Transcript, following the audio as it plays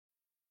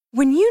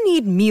When you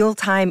need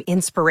mealtime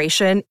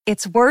inspiration,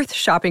 it's worth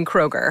shopping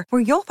Kroger,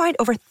 where you'll find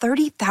over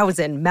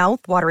 30,000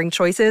 mouth-watering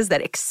choices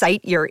that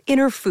excite your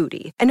inner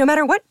foodie. And no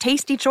matter what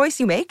tasty choice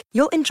you make,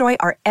 you'll enjoy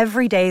our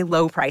everyday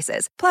low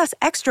prices, plus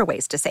extra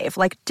ways to save,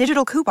 like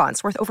digital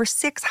coupons worth over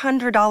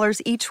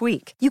 $600 each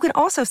week. You can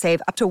also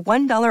save up to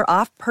 $1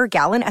 off per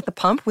gallon at the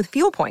pump with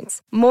fuel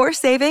points. More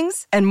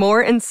savings and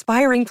more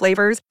inspiring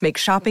flavors make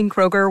shopping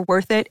Kroger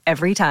worth it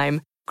every time.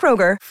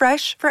 Kroger,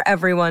 fresh for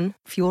everyone.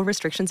 Fuel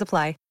restrictions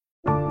apply.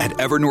 At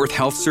Evernorth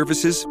Health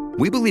Services,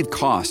 we believe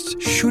costs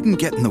shouldn't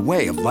get in the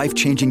way of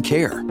life-changing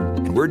care,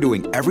 and we're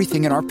doing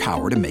everything in our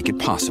power to make it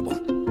possible.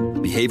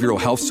 Behavioral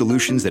health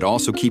solutions that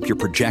also keep your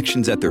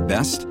projections at their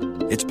best?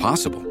 It's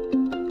possible.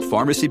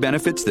 Pharmacy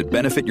benefits that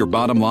benefit your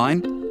bottom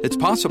line? It's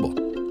possible.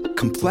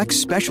 Complex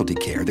specialty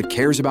care that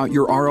cares about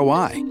your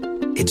ROI?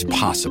 It's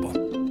possible.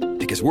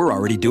 Because we're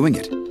already doing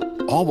it.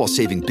 All while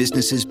saving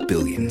businesses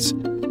billions.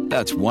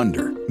 That's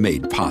Wonder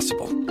made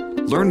possible.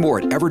 Learn more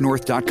at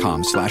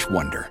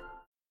evernorth.com/wonder.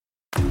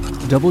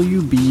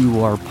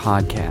 WBUR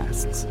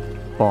Podcasts,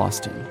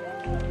 Boston.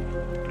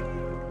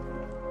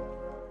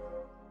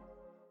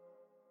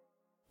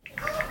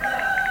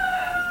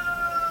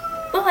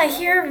 Oh, I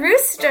hear a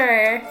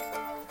rooster.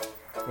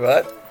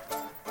 What?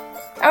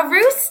 A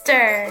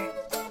rooster.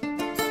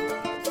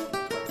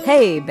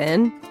 Hey,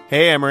 Ben.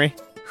 Hey, Emery.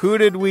 Who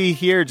did we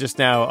hear just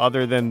now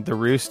other than the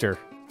rooster?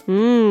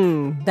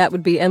 That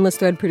would be Endless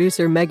Thread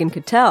producer Megan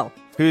Cattell.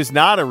 Who's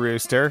not a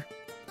rooster,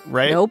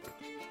 right? Nope.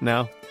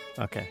 No?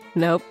 Okay.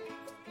 Nope.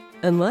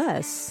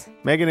 Unless...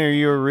 Megan, are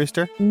you a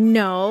rooster?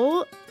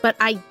 No, but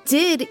I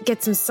did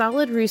get some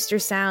solid rooster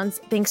sounds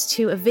thanks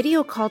to a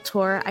video call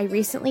tour I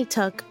recently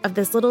took of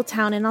this little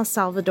town in El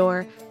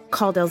Salvador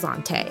called El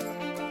Zonte.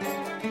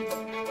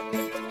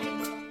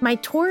 My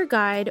tour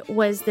guide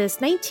was this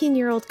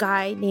 19-year-old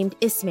guy named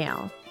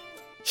Ismail.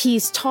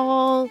 He's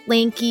tall,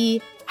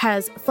 lanky,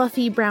 has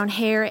fluffy brown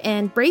hair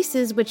and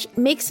braces, which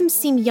makes him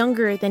seem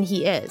younger than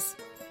he is.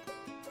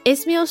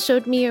 Ismail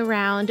showed me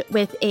around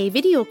with a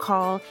video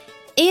call,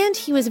 and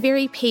he was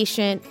very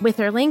patient with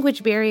our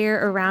language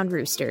barrier around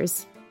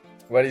roosters.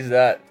 What is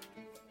that?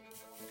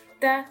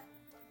 The...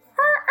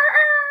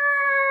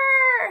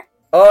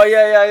 Oh,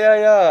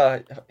 yeah.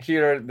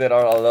 Here there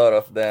are a lot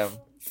of them.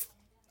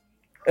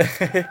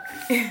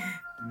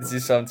 This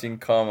is something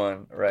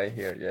common right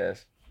here,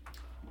 yes.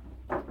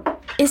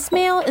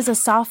 Ismail is a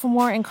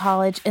sophomore in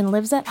college and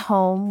lives at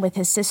home with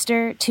his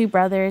sister, 2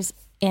 brothers,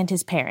 and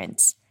his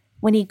parents.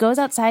 When he goes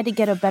outside to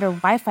get a better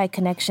Wi-Fi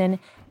connection,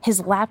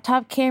 his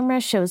laptop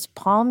camera shows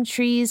palm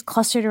trees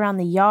clustered around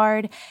the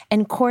yard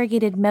and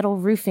corrugated metal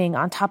roofing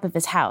on top of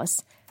his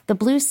house. The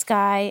blue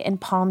sky and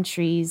palm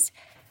trees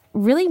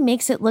really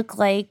makes it look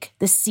like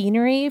the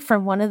scenery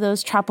from one of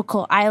those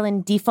tropical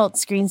island default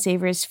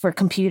screensavers for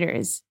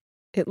computers.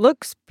 It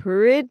looks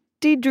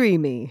pretty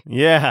dreamy.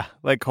 Yeah,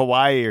 like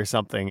Hawaii or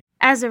something.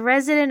 As a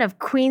resident of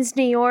Queens,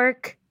 New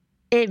York,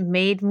 it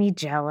made me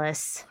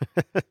jealous.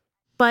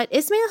 But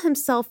Ismail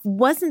himself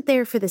wasn't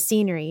there for the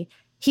scenery.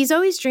 He's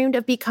always dreamed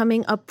of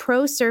becoming a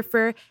pro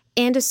surfer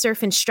and a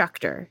surf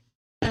instructor.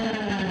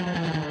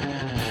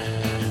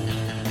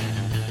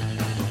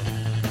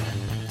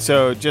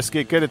 So just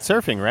get good at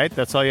surfing, right?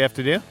 That's all you have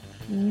to do?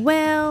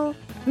 Well,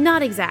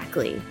 not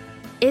exactly.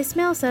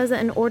 Ismail says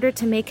that in order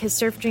to make his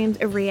surf dreams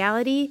a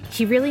reality,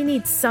 he really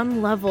needs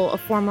some level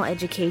of formal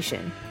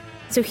education.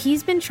 So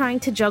he's been trying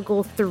to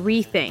juggle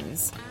 3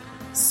 things: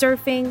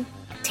 surfing,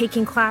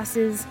 taking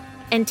classes,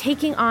 and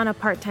taking on a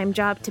part-time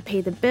job to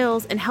pay the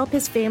bills and help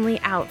his family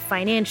out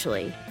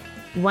financially.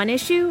 One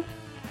issue?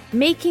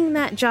 Making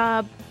that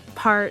job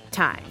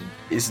part-time.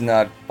 It's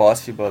not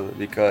possible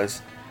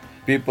because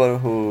people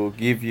who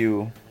give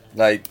you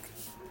like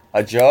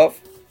a job,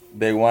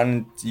 they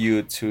want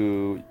you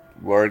to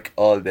work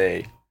all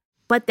day.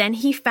 But then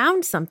he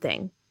found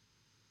something.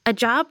 A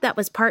job that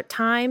was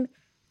part-time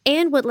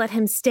and would let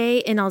him stay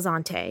in El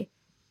Zonte.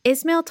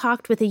 Ismail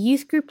talked with a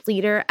youth group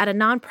leader at a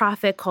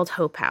nonprofit called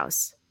Hope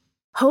House.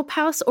 Hope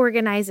House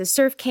organizes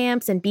surf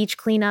camps and beach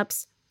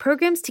cleanups,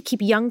 programs to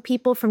keep young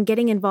people from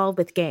getting involved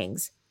with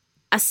gangs.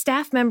 A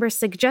staff member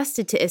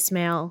suggested to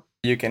Ismail,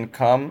 You can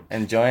come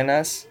and join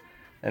us,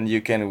 and you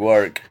can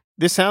work.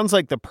 This sounds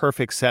like the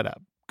perfect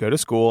setup. Go to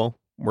school,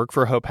 work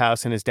for Hope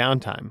House in his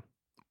downtime.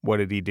 What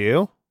did he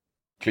do?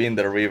 Clean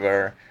the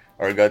river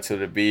or go to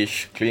the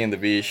beach, clean the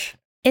beach.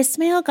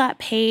 Ismail got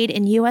paid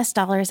in US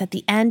dollars at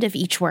the end of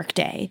each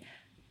workday.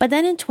 But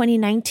then in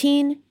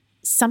 2019,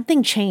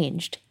 something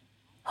changed.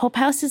 Hope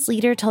House's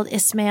leader told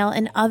Ismail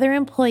and other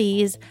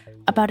employees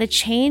about a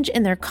change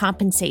in their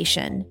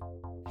compensation.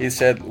 He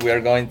said, we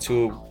are going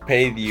to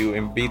pay you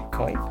in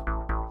Bitcoin.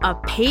 A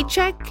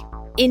paycheck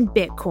in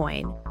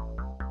Bitcoin.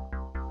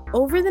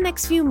 Over the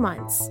next few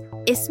months,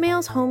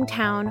 Ismail's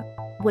hometown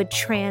would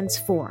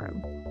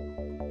transform.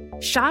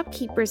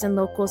 Shopkeepers and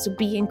locals would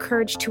be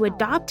encouraged to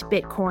adopt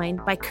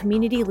Bitcoin by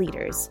community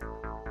leaders.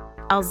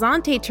 El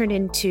Zonte turned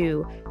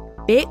into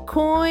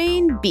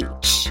Bitcoin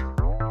Beach.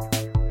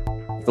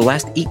 For the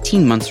last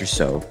 18 months or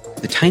so,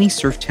 the tiny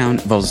surf town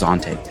of El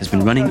Zonte has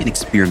been running an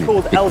experiment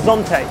called El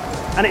Zonte.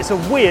 and it's a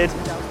weird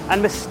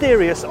and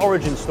mysterious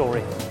origin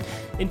story.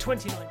 In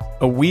 2019,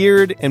 a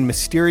weird and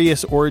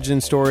mysterious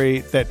origin story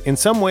that in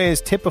some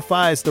ways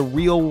typifies the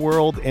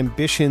real-world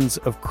ambitions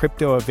of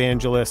crypto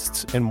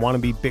evangelists and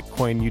wannabe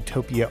Bitcoin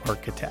utopia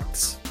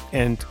architects,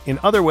 and in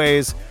other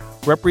ways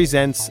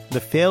represents the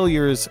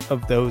failures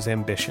of those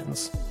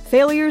ambitions.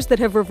 Failures that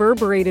have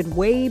reverberated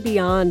way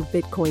beyond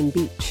Bitcoin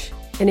Beach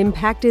and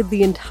impacted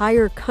the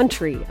entire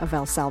country of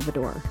El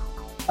Salvador.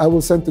 I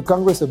will send to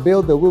Congress a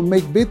bill that will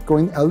make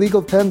Bitcoin a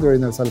legal tender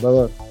in El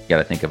Salvador. You got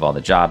to think of all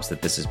the jobs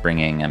that this is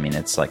bringing. I mean,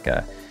 it's like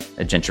a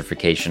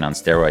gentrification on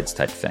steroids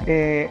type thing.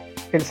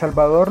 El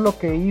Salvador lo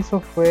que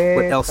hizo fue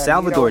what El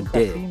Salvador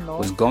did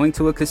was going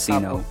to a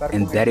casino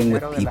and betting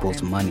with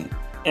people's money.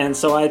 And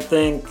so I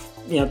think,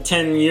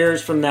 10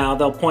 years from now,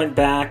 they'll point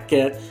back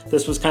at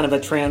this was kind of a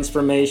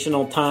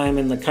transformational time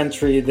in the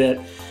country, that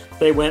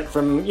they went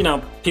from,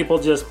 people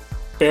just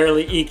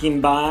barely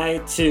eking by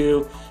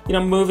to,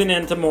 moving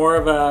into more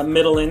of a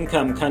middle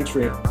income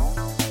country.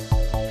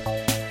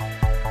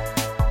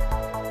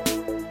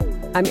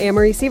 I'm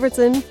Amory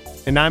Sievertson.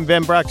 And I'm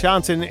Ben Brock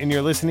Johnson, and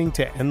you're listening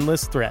to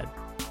Endless Thread.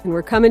 And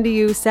we're coming to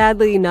you,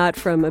 sadly, not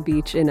from a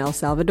beach in El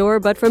Salvador,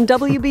 but from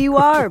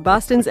WBUR,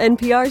 Boston's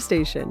NPR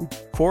station.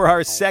 For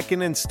our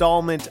second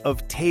installment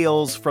of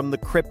Tales from the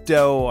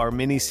Crypto, our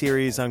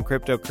mini-series on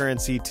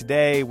cryptocurrency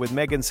today, with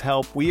Megan's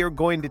help, we are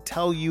going to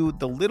tell you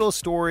the little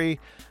story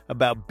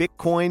about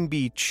Bitcoin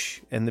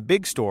Beach and the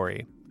big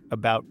story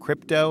about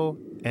crypto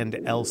and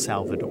El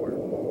Salvador.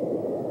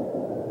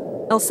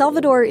 El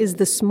Salvador is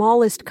the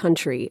smallest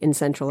country in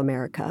Central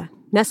America,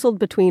 nestled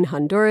between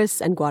Honduras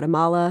and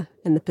Guatemala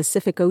and the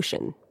Pacific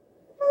Ocean.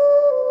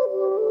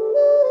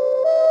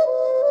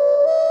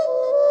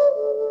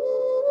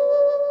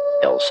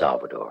 El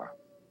Salvador.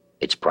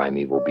 Its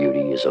primeval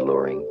beauty is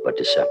alluring but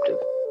deceptive.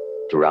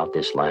 Throughout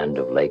this land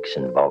of lakes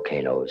and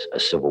volcanoes, a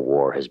civil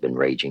war has been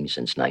raging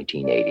since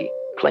 1980,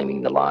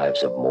 claiming the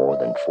lives of more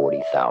than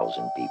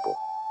 40,000 people.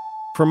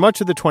 For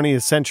much of the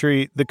 20th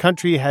century, the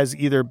country has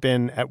either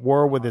been at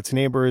war with its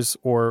neighbors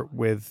or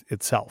with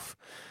itself.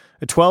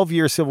 A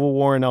 12-year civil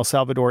war in El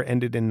Salvador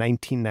ended in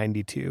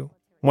 1992,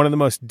 one of the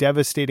most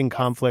devastating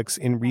conflicts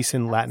in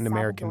recent Latin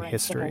American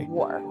history.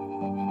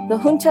 The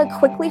junta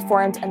quickly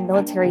formed a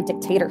military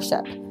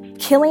dictatorship,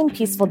 killing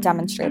peaceful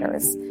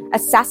demonstrators,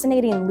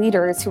 assassinating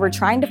leaders who were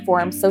trying to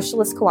form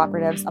socialist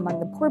cooperatives among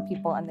the poor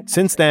people in the country.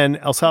 Since then,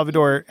 El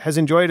Salvador has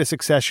enjoyed a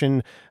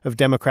succession of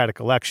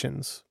democratic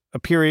elections, a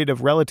period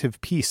of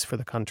relative peace for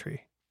the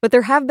country. But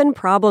there have been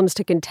problems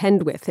to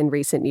contend with in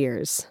recent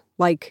years,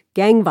 like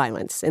gang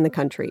violence in the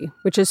country,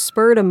 which has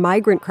spurred a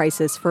migrant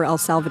crisis for El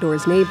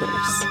Salvador's neighbors.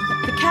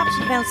 The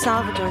capital of El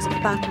Salvador is a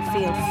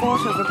battlefield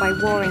fought over by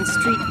war and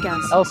street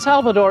gangs. El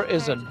Salvador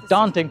is a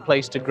daunting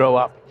place to grow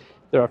up.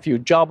 There are few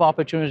job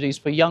opportunities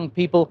for young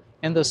people,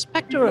 and the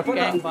specter of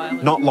gang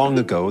violence... Not long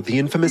ago, the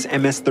infamous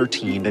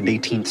MS-13 and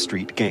 18th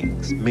Street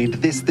gangs made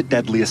this the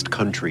deadliest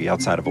country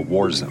outside of a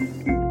war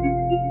zone.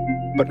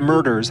 But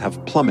murders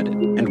have plummeted,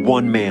 and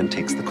one man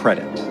takes the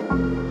credit.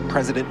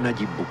 President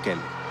Nayib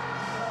Bukele.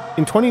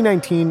 In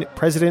 2019,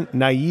 President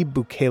Nayib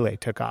Bukele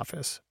took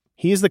office.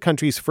 He is the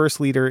country's first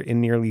leader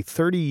in nearly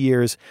 30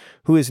 years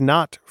who is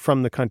not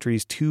from the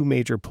country's two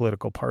major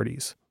political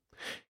parties.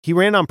 He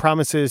ran on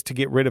promises to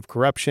get rid of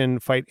corruption,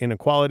 fight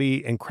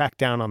inequality, and crack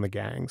down on the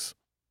gangs.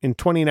 In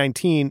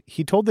 2019,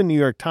 he told the New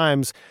York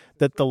Times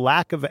that the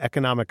lack of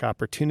economic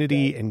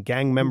opportunity and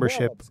gang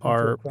membership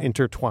are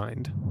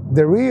intertwined.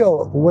 The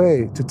real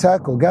way to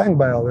tackle gang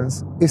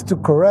violence is to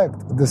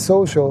correct the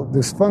social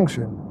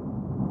dysfunction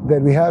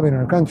that we have in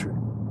our country.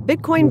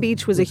 Bitcoin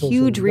Beach was a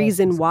huge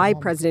reason why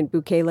President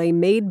Bukele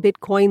made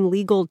Bitcoin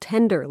legal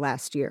tender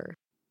last year.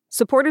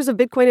 Supporters of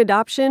Bitcoin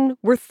adoption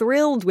were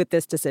thrilled with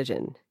this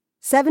decision.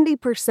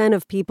 70%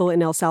 of people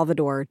in El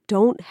Salvador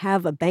don't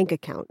have a bank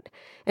account.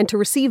 And to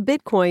receive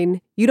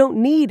Bitcoin, you don't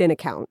need an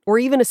account or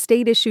even a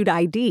state-issued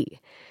ID.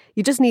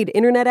 You just need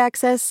internet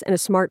access and a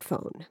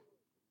smartphone.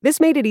 This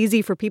made it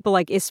easy for people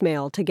like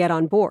Ismail to get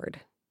on board.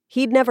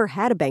 He'd never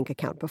had a bank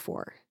account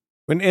before.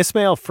 When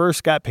Ismail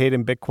first got paid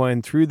in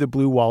Bitcoin through the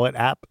Blue Wallet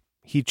app,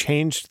 he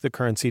changed the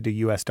currency to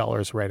US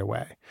dollars right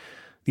away.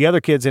 The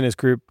other kids in his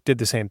group did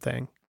the same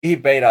thing. He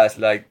paid us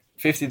like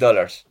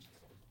 $50.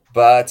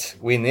 But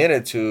we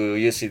needed to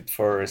use it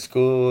for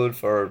school,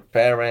 for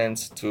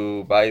parents,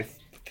 to buy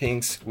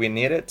things we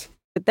needed.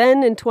 But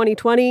then in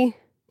 2020,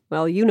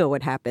 well, you know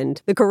what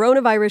happened. The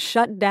coronavirus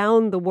shut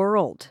down the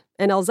world,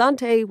 and El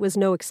Zante was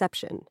no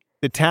exception.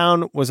 The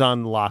town was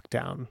on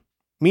lockdown.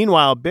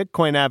 Meanwhile,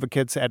 Bitcoin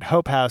advocates at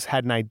Hope House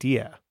had an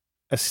idea,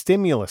 a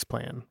stimulus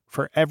plan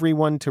for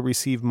everyone to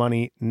receive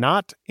money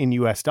not in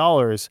US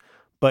dollars,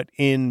 but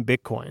in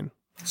Bitcoin.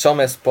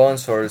 Some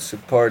sponsors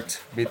support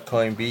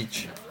Bitcoin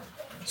Beach.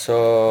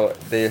 So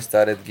they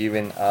started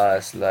giving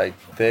us like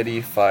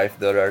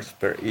 $35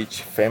 per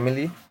each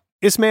family.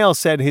 Ismail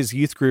said his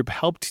youth group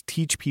helped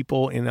teach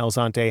people in El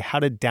Zante how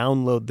to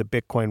download the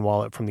Bitcoin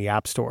wallet from the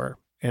App Store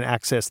and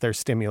access their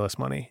stimulus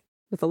money.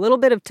 With a little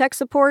bit of tech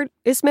support,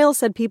 Ismail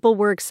said people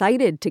were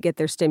excited to get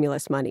their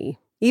stimulus money,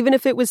 even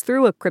if it was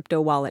through a crypto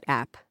wallet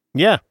app.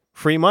 Yeah,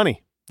 free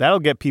money. That'll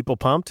get people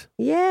pumped.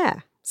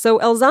 Yeah. So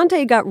El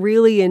Zante got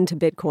really into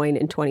Bitcoin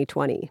in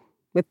 2020.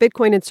 With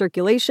Bitcoin in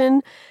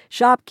circulation,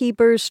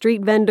 shopkeepers,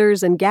 street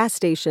vendors, and gas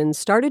stations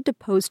started to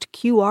post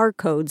QR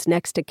codes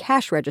next to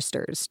cash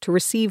registers to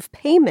receive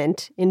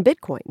payment in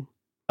Bitcoin.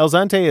 El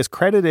Zante is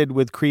credited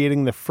with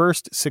creating the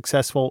first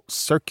successful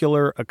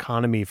circular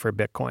economy for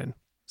Bitcoin.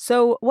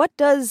 So what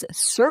does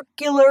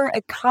circular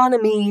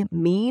economy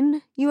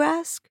mean, you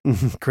ask?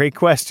 Great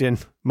question.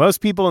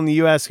 Most people in the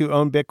U.S. who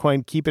own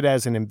Bitcoin keep it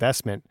as an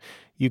investment.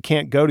 You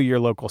can't go to your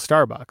local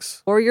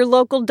Starbucks. Or your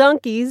local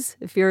Dunkies,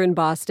 if you're in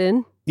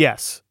Boston.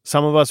 Yes,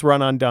 some of us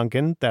run on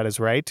Dunkin', that is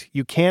right.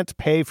 You can't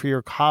pay for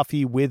your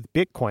coffee with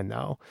Bitcoin,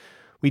 though.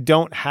 We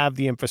don't have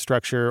the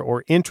infrastructure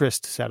or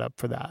interest set up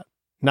for that.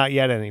 Not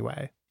yet,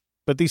 anyway.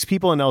 But these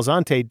people in El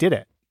Zante did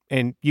it,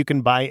 and you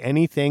can buy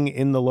anything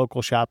in the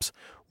local shops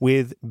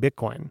with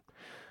Bitcoin.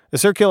 The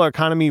circular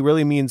economy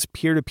really means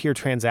peer-to-peer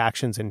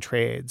transactions and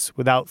trades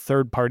without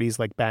third parties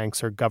like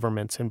banks or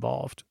governments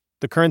involved.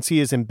 The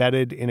currency is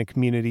embedded in a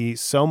community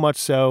so much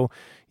so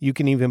you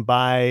can even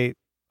buy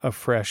a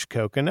fresh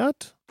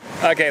coconut.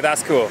 Okay,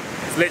 that's cool.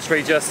 It's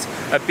literally just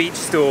a beach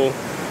stall,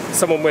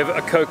 someone with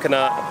a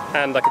coconut,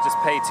 and I could just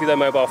pay to their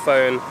mobile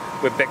phone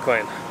with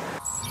Bitcoin.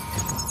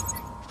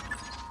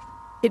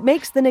 It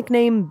makes the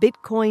nickname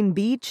Bitcoin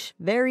Beach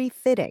very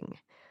fitting.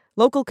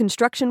 Local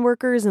construction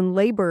workers and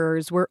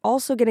laborers were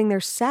also getting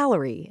their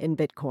salary in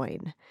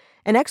Bitcoin.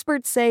 And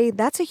experts say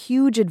that's a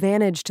huge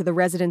advantage to the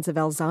residents of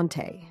El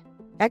Zante.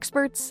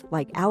 Experts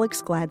like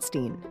Alex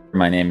Gladstein.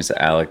 My name is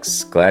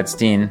Alex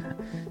Gladstein.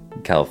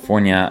 In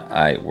California,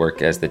 I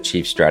work as the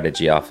Chief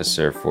Strategy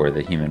Officer for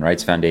the Human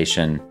Rights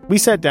Foundation. We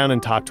sat down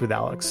and talked with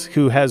Alex,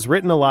 who has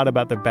written a lot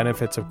about the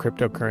benefits of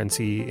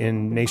cryptocurrency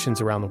in nations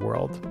around the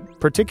world,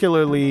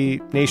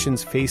 particularly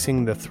nations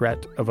facing the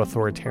threat of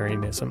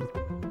authoritarianism.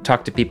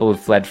 Talked to people who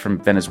fled from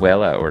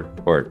Venezuela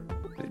or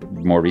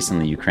more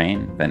recently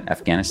Ukraine, then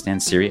Afghanistan,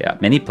 Syria.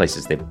 Many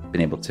places they've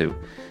been able to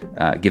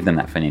give them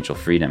that financial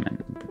freedom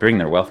and bring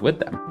their wealth with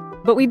them.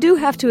 But we do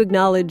have to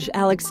acknowledge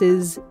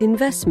Alex's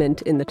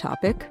investment in the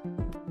topic.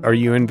 Are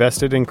you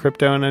invested in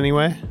crypto in any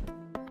way?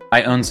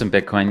 I own some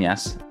Bitcoin,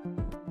 yes.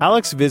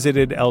 Alex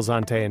visited El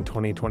Zante in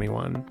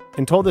 2021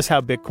 and told us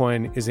how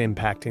Bitcoin is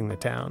impacting the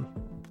town.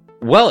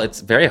 Well,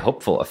 it's a very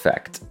hopeful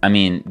effect. I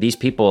mean, these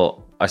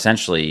people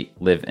essentially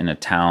live in a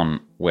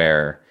town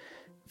where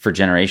for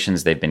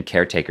generations they've been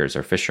caretakers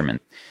or fishermen.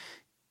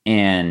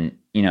 And,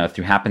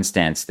 through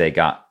happenstance, they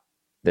got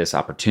this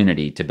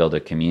opportunity to build a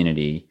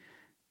community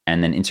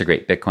and then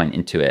integrate Bitcoin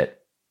into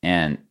it.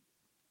 And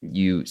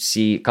you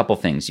see a couple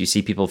things. You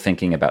see people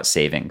thinking about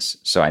savings.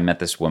 So I met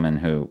this woman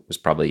who was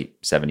probably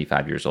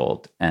 75 years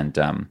old, and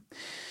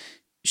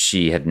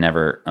she had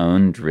never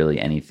owned really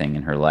anything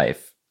in her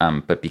life.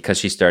 But because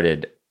she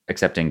started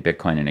accepting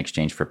Bitcoin in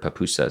exchange for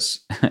pupusas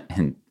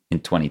in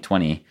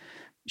 2020,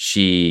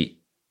 she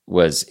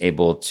was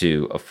able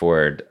to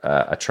afford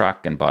a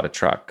truck and bought a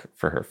truck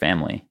for her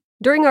family.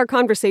 During our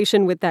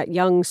conversation with that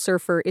young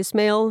surfer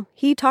Ismail,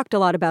 he talked a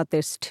lot about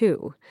this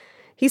too.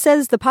 He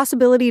says the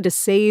possibility to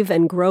save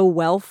and grow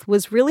wealth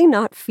was really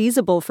not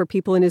feasible for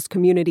people in his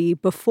community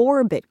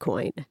before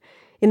Bitcoin.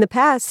 In the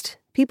past,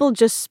 people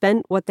just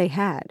spent what they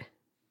had.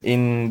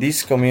 In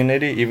this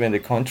community, even the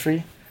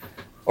country,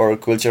 our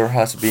culture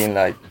has been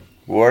like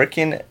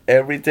working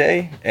every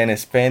day and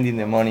spending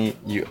the money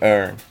you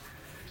earn.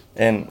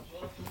 And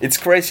it's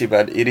crazy,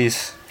 but it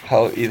is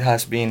how it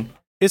has been.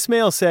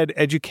 Ismail said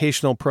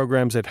educational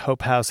programs at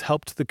Hope House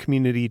helped the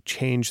community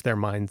change their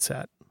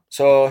mindset.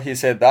 So he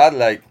said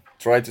that,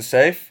 try to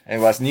save,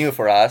 and it was new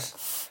for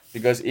us,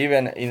 because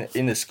even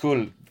in the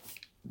school,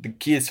 the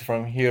kids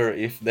from here,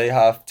 if they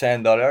have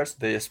 $10,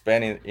 they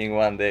spend it in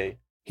one day.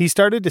 He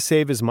started to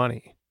save his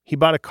money. He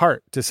bought a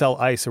cart to sell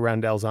ice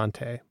around El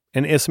Zante,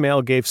 and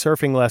Ismail gave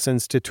surfing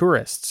lessons to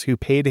tourists who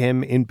paid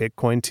him in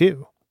Bitcoin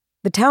too.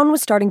 The town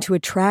was starting to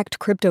attract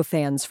crypto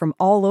fans from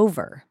all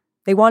over.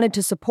 They wanted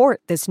to support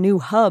this new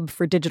hub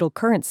for digital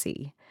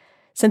currency.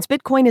 Since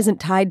Bitcoin isn't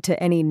tied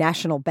to any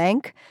national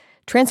bank,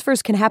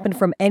 transfers can happen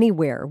from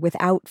anywhere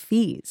without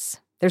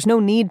fees. There's no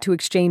need to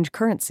exchange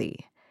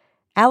currency.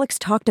 Alex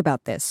talked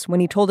about this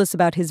when he told us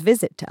about his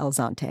visit to El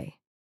Zante.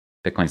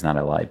 Bitcoin's not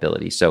a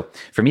liability. So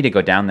for me to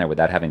go down there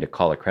without having to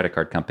call a credit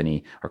card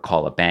company or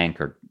call a bank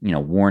or,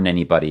 warn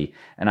anybody,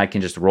 and I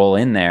can just roll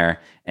in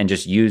there and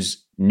just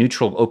use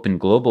neutral, open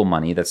global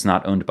money that's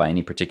not owned by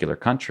any particular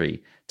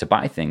country to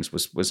buy things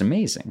was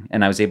amazing.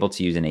 And I was able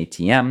to use an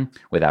ATM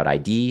without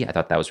ID. I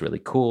thought that was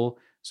really cool.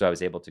 So I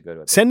was able to go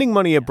to... Sending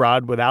money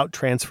abroad without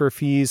transfer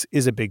fees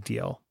is a big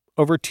deal.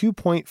 Over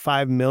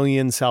 2.5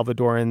 million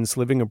Salvadorans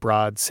living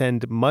abroad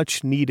send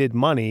much-needed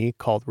money,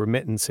 called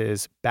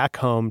remittances, back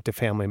home to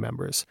family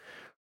members.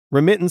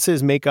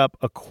 Remittances make up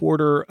a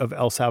quarter of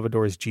El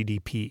Salvador's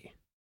GDP.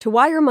 To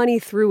wire money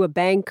through a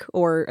bank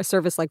or a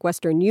service like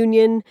Western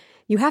Union,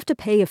 you have to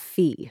pay a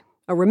fee,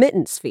 a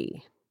remittance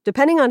fee.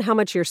 Depending on how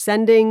much you're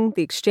sending,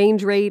 the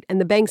exchange rate,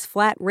 and the bank's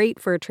flat rate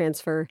for a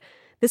transfer,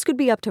 this could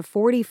be up to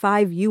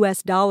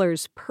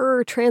 $45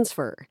 per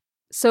transfer.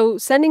 So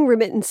sending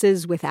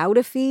remittances without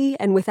a fee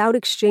and without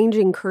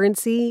exchanging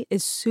currency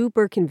is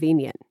super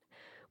convenient.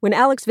 When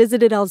Alex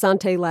visited El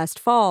Zante last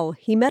fall,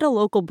 he met a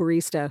local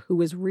barista who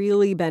was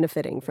really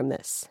benefiting from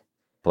this.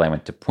 I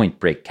went to Point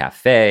Break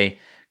Cafe,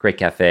 great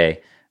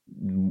cafe.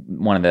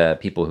 One of the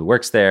people who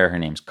works there, her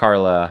name's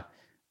Carla.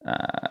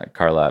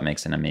 Carla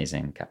makes an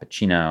amazing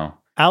cappuccino.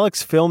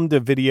 Alex filmed a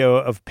video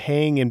of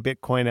paying in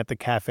Bitcoin at the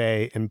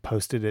cafe and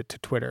posted it to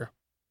Twitter.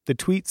 The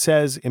tweet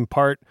says, in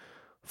part,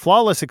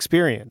 "Flawless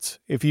experience.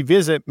 If you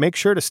visit, make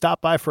sure to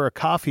stop by for a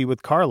coffee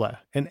with Carla,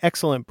 an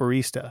excellent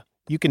barista.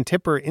 You can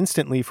tip her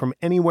instantly from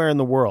anywhere in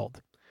the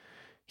world."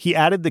 He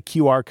added the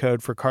QR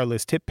code for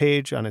Carla's tip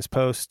page on his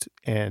post,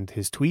 and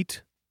his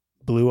tweet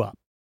blew up.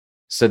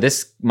 So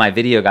my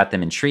video got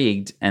them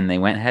intrigued, and they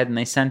went ahead and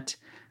they sent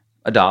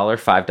 $1,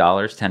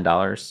 $5,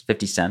 $10,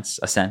 50 cents,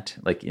 a cent,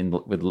 like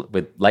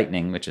with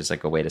Lightning, which is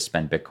like a way to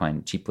spend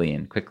Bitcoin cheaply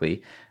and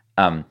quickly.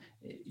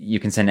 You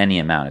can send any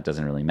amount. It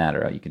doesn't really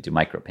matter. You can do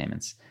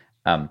micropayments.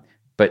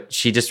 But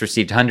she just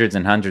received hundreds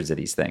and hundreds of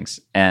these things.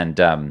 And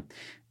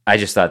I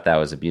just thought that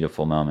was a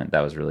beautiful moment.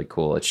 That was really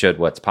cool. It showed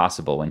what's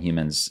possible when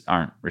humans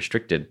aren't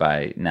restricted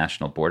by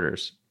national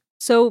borders.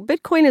 So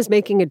Bitcoin is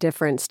making a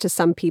difference to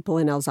some people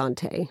in El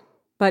Zante.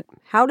 But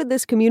how did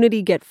this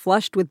community get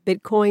flushed with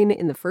Bitcoin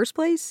in the first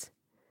place?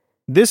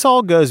 This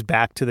all goes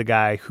back to the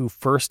guy who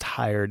first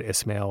hired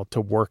Ismael to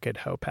work at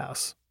Hope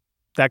House.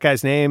 That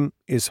guy's name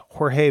is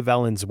Jorge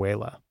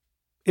Valenzuela.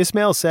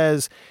 Ismael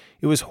says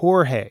it was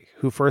Jorge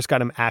who first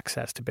got him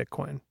access to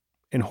Bitcoin.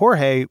 And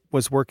Jorge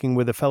was working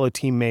with a fellow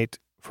teammate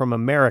from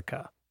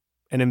America,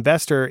 an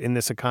investor in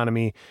this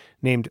economy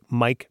named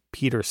Mike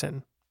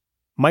Peterson.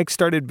 Mike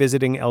started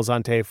visiting El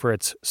Zante for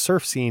its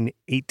surf scene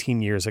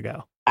 18 years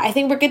ago. I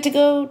think we're good to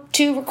go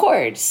to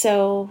record.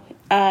 So,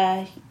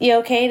 you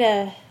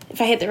okay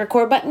if I hit the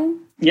record button?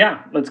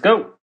 Yeah, let's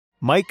go.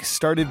 Mike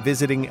started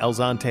visiting El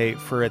Zante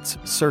for its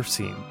surf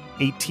scene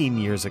 18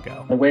 years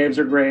ago. The waves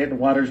are great, the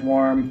water's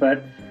warm,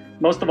 but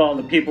most of all,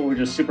 the people were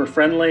just super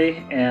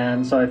friendly,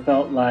 and so I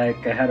felt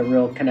like I had a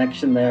real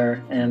connection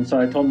there. And so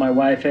I told my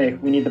wife, hey,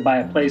 we need to buy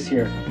a place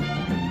here.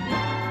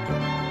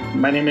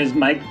 My name is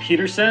Mike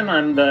Peterson.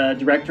 I'm the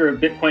director of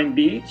Bitcoin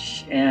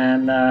Beach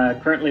and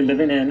currently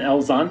living in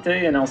El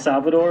Zante in El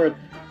Salvador.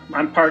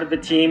 I'm part of the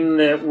team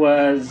that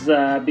was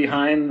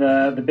behind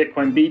the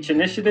Bitcoin Beach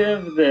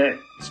initiative that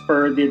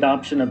spurred the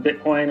adoption of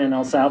Bitcoin in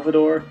El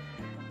Salvador,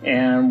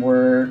 and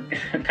we're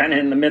kind of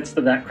in the midst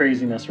of that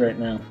craziness right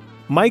now.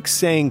 Mike's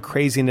saying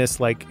craziness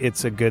like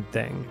it's a good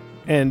thing.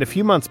 And a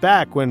few months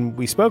back when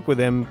we spoke with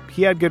him,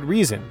 he had good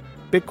reason.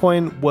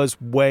 Bitcoin was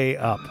way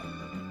up.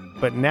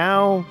 But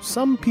now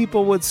some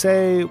people would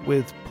say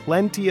with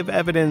plenty of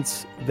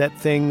evidence that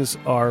things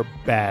are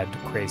bad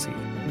crazy.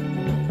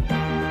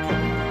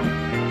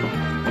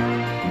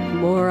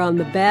 More on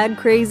the bad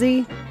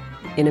crazy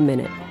in a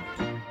minute.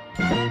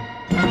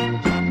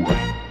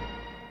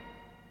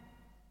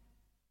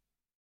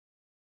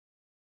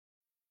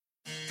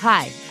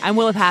 Hi, I'm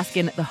Willa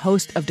Paskin, the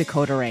host of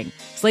Decoder Ring,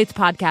 Slate's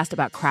podcast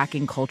about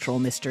cracking cultural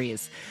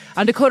mysteries.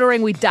 On Decoder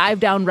Ring, we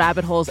dive down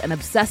rabbit holes and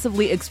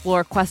obsessively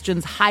explore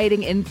questions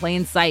hiding in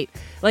plain sight.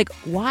 Like,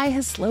 why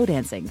has slow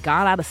dancing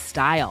gone out of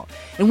style?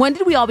 And when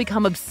did we all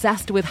become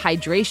obsessed with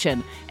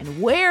hydration?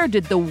 And where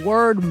did the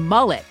word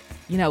mullet,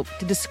 to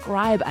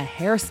describe a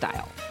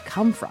hairstyle,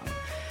 come from?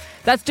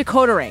 That's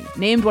Decoder Ring,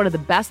 named one of the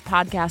best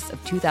podcasts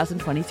of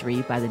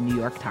 2023 by the New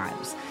York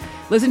Times.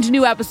 Listen to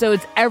new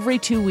episodes every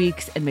 2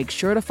 weeks and make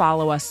sure to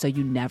follow us so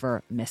you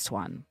never miss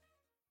one.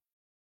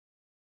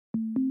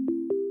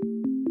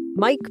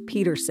 Mike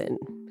Peterson,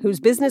 whose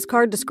business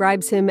card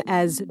describes him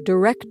as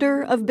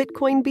director of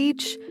Bitcoin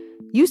Beach,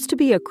 used to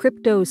be a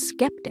crypto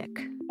skeptic.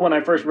 When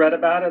I first read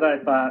about it, I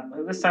thought,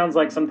 this sounds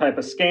like some type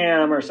of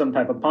scam or some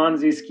type of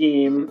Ponzi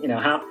scheme.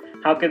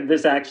 How could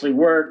this actually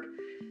work?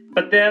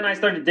 But then I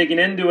started digging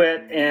into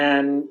it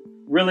and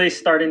really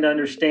starting to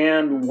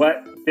understand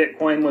what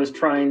Bitcoin was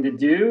trying to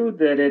do,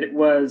 that it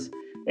was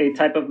a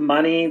type of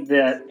money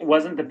that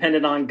wasn't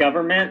dependent on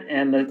government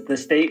and that the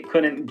state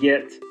couldn't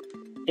get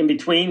in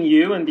between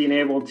you and being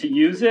able to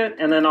use it,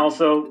 and then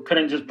also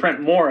couldn't just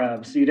print more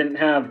of, so you didn't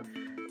have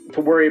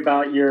to worry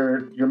about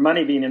your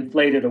money being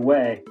inflated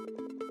away.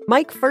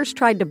 Mike first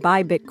tried to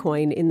buy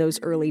Bitcoin in those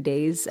early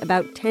days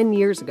about 10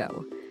 years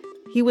ago.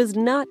 He was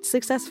not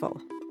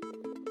successful.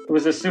 It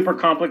was a super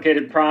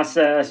complicated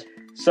process.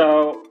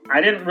 So I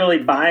didn't really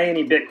buy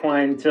any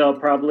Bitcoin until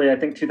probably, I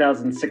think,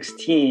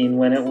 2016,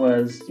 when it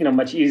was,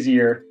 much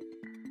easier.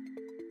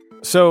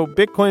 So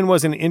Bitcoin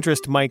was an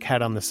interest Mike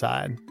had on the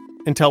side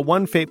until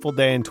one fateful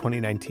day in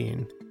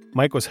 2019.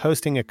 Mike was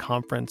hosting a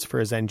conference for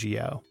his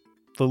NGO.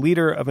 The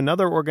leader of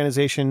another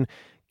organization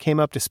came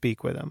up to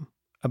speak with him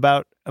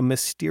about a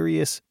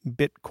mysterious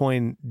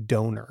Bitcoin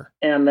donor.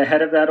 And the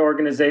head of that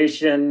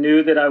organization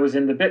knew that I was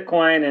into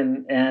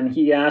Bitcoin, and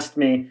he asked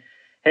me,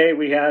 hey,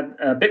 we had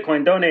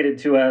Bitcoin donated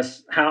to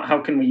us. How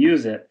can we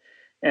use it?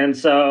 And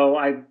so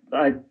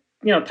I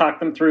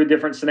talked them through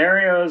different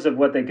scenarios of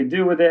what they could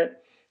do with it,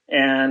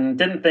 and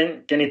didn't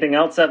think anything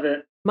else of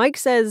it. Mike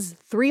says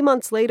 3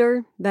 months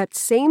later, that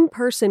same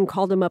person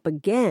called him up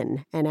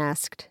again and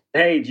asked,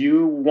 "Hey, do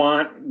you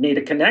want me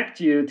to connect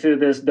you to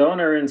this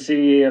donor and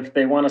see if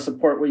they want to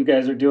support what you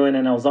guys are doing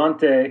in El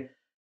Zonte?"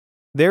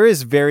 There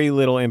is very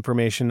little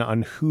information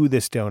on who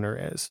this donor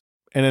is.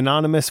 An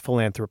anonymous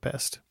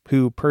philanthropist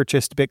who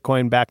purchased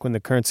Bitcoin back when the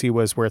currency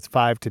was worth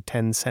 5 to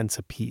 10 cents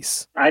a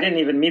piece. I didn't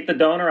even meet the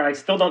donor. I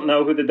still don't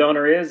know who the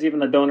donor is, even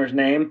the donor's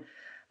name.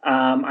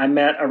 I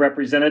met a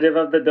representative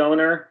of the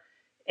donor,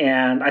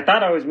 and I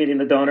thought I was meeting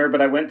the donor,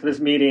 but I went to this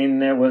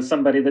meeting. It was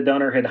somebody the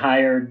donor had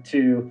hired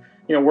to,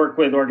 work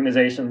with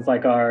organizations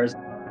like ours.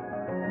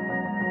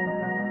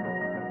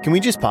 Can we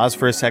just pause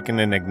for a second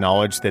and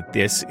acknowledge that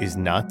this is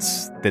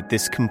nuts? That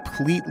this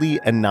completely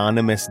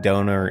anonymous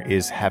donor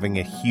is having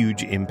a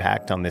huge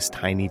impact on this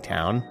tiny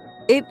town?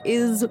 It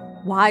is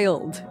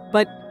wild,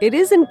 but it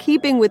is in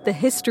keeping with the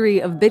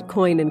history of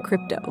Bitcoin and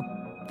crypto.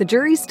 The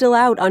jury's still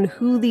out on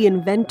who the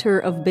inventor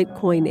of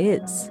Bitcoin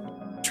is.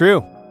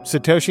 True.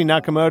 Satoshi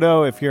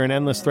Nakamoto, if you're an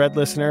Endless Thread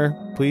listener,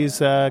 please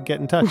get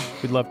in touch.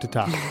 We'd love to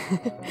talk.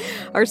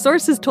 Our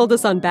sources told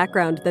us on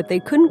Background that they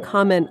couldn't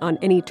comment on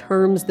any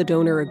terms the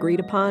donor agreed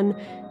upon,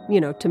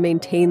 to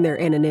maintain their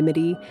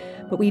anonymity.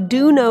 But we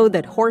do know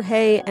that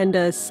Jorge and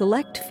a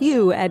select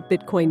few at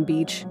Bitcoin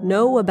Beach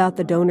know about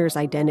the donor's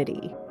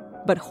identity.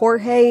 But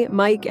Jorge,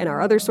 Mike, and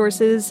our other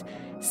sources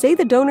say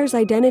the donor's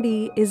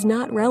identity is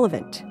not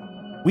relevant.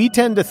 We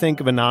tend to think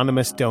of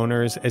anonymous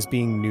donors as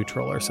being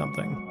neutral or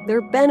something.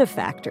 They're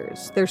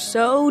benefactors. They're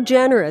so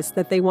generous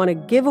that they want to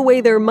give away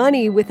their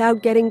money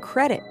without getting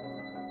credit.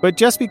 But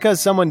just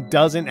because someone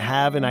doesn't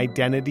have an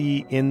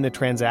identity in the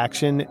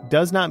transaction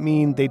does not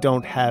mean they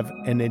don't have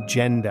an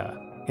agenda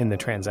in the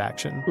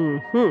transaction.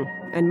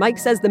 And Mike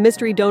says the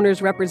mystery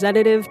donor's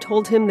representative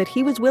told him that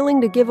he was willing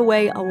to give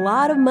away a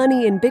lot of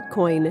money in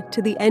Bitcoin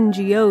to the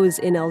NGOs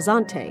in El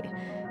Zonte,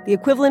 the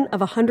equivalent of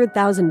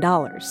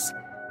 $100,000.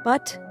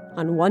 But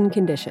on one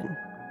condition.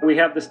 We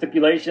have the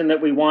stipulation that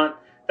we want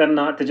them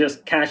not to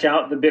just cash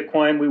out the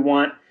Bitcoin. We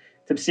want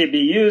to see it be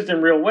used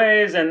in real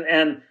ways,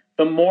 and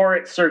the more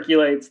it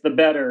circulates, the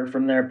better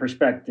from their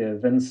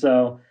perspective. And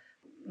so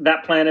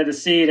that planted a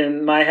seed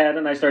in my head,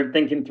 and I started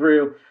thinking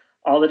through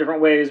all the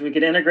different ways we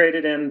could integrate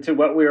it into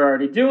what we were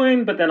already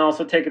doing, but then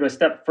also take it a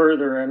step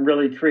further and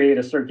really create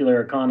a circular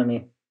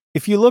economy.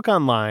 If you look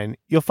online,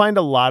 you'll find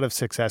a lot of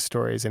success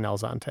stories in El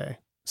Zonte,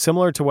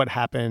 similar to what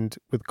happened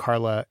with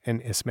Carla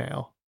and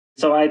Ismael.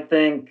 So I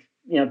think,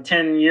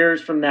 10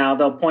 years from now,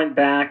 they'll point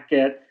back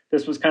at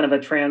this was kind of a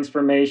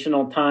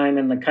transformational time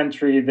in the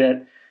country,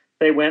 that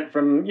they went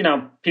from,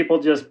 people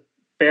just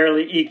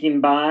barely eking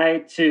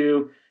by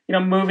to,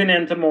 moving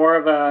into more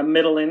of a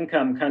middle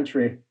income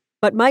country.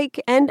 But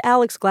Mike and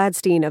Alex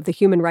Gladstein of the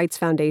Human Rights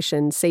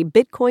Foundation say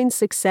Bitcoin's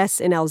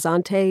success in El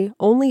Zonte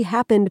only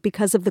happened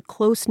because of the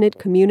close-knit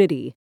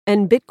community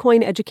and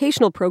Bitcoin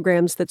educational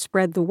programs that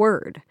spread the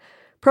word.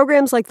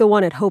 Programs like the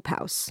one at Hope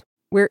House,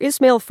 where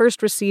Ismael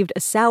first received a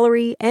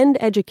salary and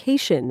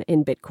education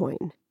in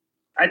Bitcoin.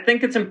 I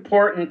think it's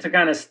important to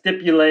kind of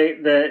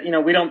stipulate that,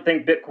 we don't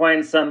think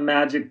Bitcoin's some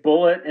magic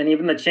bullet. And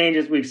even the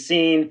changes we've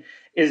seen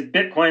is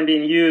Bitcoin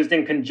being used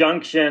in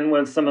conjunction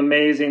with some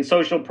amazing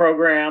social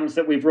programs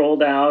that we've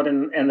rolled out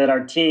and that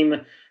our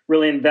team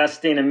really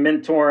investing and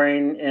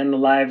mentoring in the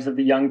lives of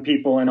the young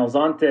people in El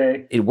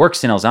Zonte. It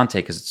works in El Zonte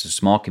because it's a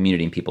small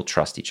community and people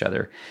trust each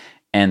other.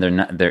 And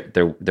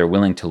they're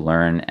willing to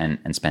learn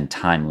and spend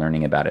time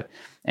learning about it.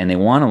 And they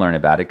want to learn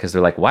about it because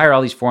they're like, why are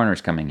all these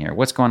foreigners coming here?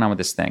 What's going on with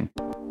this thing?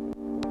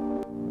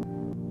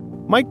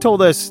 Mike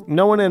told us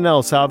no one in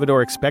El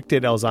Salvador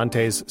expected El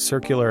Zonte's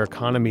circular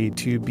economy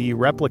to be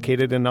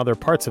replicated in other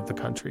parts of the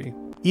country,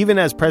 even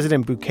as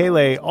President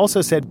Bukele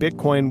also said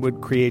Bitcoin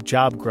would create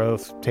job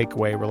growth, take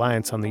away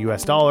reliance on the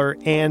U.S. dollar,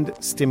 and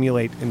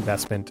stimulate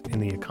investment in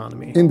the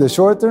economy. In the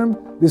short term,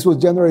 this will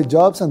generate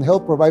jobs and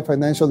help provide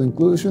financial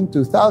inclusion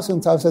to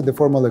thousands outside the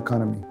formal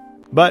economy.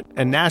 But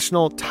a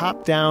national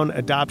top-down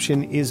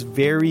adoption is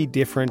very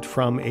different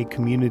from a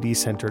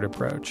community-centered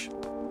approach.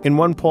 In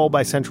one poll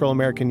by Central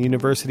American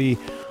University,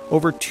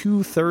 over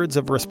 2/3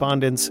 of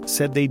respondents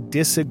said they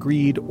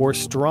disagreed or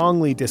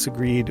strongly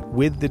disagreed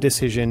with the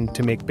decision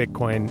to make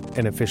Bitcoin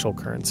an official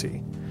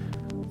currency.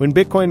 When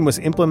Bitcoin was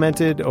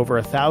implemented, over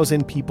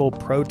 1,000 people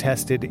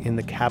protested in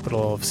the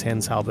capital of San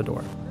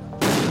Salvador.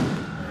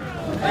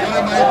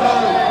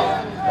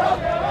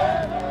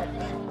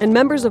 And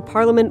members of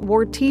parliament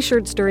wore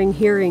T-shirts during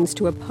hearings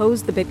to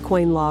oppose the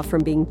Bitcoin law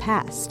from being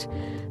passed.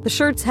 The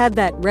shirts had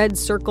that red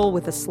circle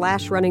with a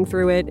slash running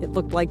through it. It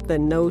looked like the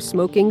no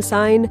smoking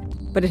sign,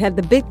 but it had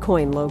the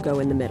Bitcoin logo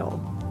in the middle.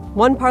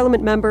 One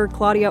parliament member,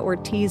 Claudia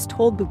Ortiz,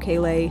 told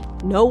Bukele,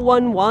 "No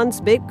one wants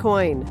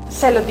Bitcoin."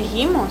 Se lo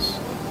dijimos.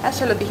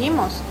 Se lo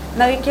dijimos.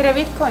 Nadie quiere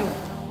Bitcoin.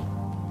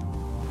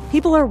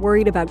 People are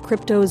worried about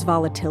crypto's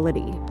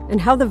volatility and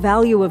how the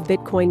value of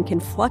Bitcoin can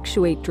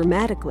fluctuate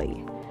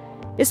dramatically.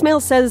 Ismael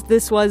says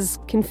this was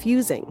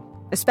confusing,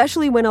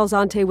 especially when El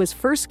Zonte was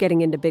first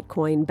getting into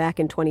Bitcoin back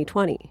in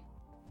 2020.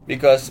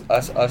 Because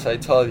as I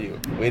told you,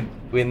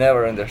 we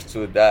never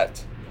understood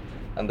that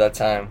at that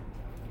time.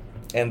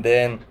 And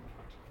then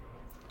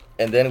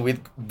and then with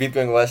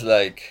Bitcoin was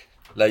like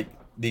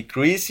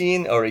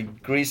decreasing or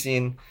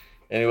increasing,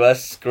 and it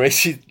was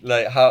crazy.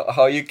 Like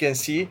how you can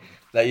see,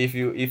 like if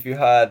you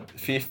had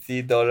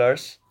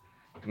 $50,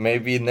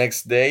 maybe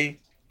next day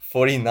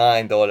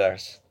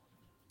 $49,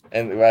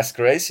 and it was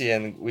crazy.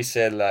 And we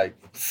said like,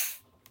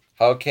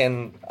 how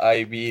can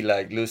I be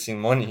like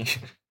losing money?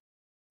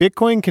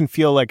 Bitcoin can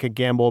feel like a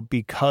gamble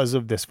because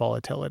of this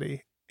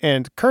volatility.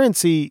 And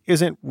currency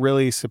isn't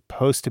really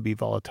supposed to be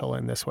volatile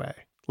in this way.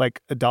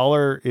 Like a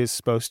dollar is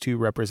supposed to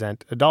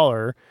represent a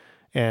dollar,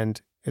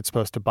 and it's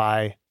supposed to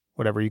buy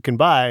whatever you can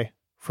buy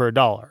for a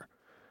dollar.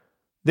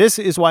 This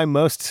is why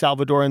most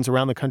Salvadorans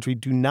around the country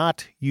do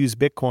not use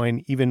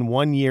Bitcoin even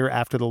 1 year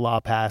after the law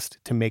passed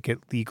to make it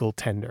legal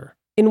tender.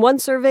 In one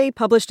survey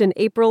published in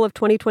April of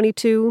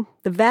 2022,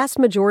 the vast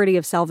majority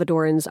of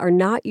Salvadorans are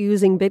not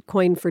using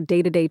Bitcoin for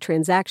day-to-day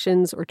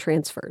transactions or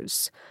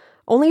transfers.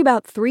 Only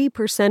about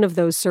 3% of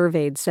those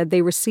surveyed said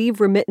they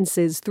receive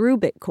remittances through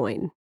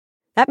Bitcoin.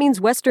 That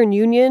means Western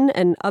Union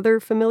and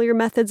other familiar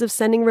methods of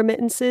sending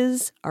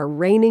remittances are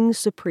reigning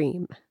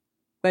supreme.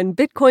 When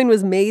Bitcoin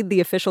was made the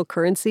official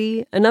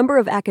currency, a number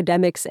of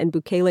academics and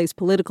Bukele's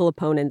political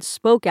opponents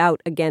spoke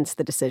out against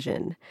the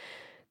decision.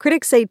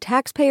 Critics say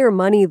taxpayer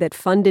money that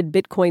funded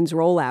Bitcoin's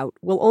rollout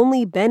will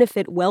only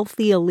benefit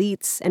wealthy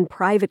elites and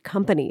private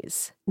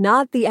companies,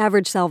 not the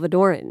average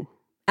Salvadoran.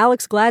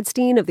 Alex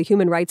Gladstein of the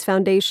Human Rights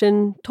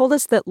Foundation told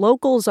us that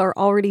locals are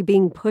already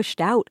being pushed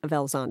out of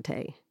El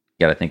Zonte.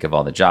 You got to think of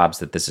all the jobs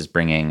that this is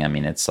bringing. I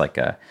mean, it's like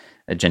a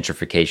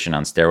gentrification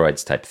on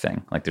steroids type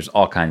thing. Like there's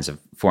all kinds of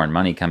foreign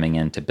money coming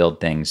in to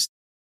build things.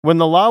 When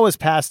the law was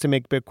passed to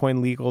make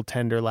Bitcoin legal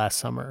tender last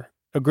summer,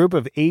 a group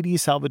of 80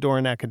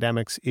 Salvadoran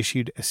academics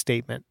issued a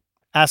statement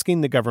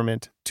asking the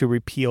government to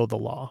repeal the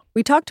law.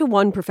 We talked to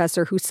one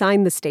professor who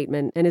signed the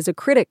statement and is a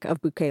critic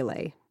of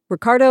Bukele,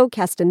 Ricardo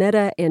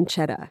Castaneda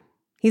Ancheta.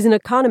 He's an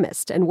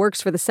economist and works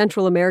for the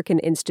Central American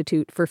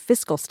Institute for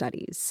Fiscal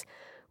Studies.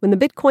 When the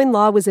Bitcoin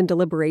law was in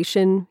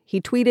deliberation, he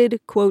tweeted,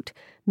 quote,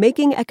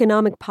 "Making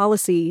economic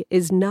policy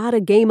is not a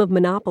game of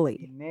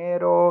Monopoly."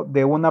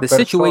 The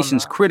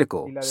situation's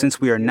critical since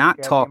we are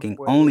not talking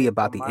only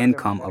about the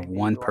income of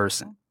one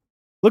person.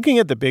 Looking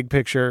at the big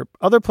picture,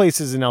 other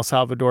places in El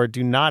Salvador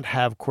do not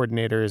have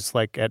coordinators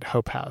like at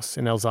Hope House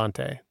in El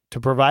Zonte to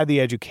provide the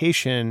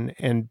education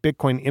and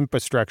Bitcoin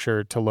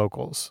infrastructure to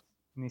locals.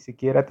 And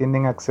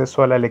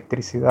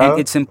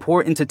it's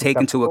important to take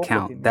into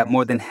account that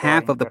more than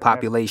half of the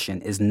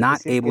population is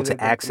not able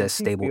to access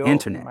stable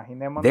internet.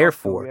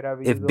 Therefore,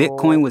 if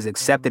Bitcoin was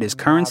accepted as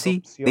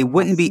currency, they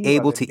wouldn't be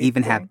able to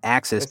even have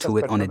access to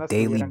it on a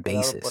daily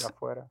basis.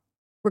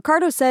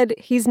 Ricardo said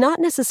he's not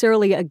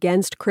necessarily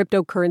against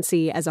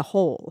cryptocurrency as a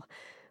whole,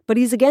 but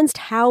he's against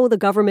how the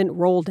government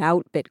rolled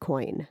out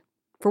Bitcoin.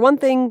 For one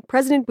thing,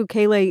 President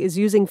Bukele is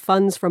using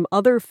funds from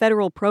other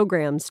federal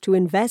programs to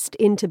invest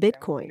into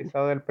Bitcoin.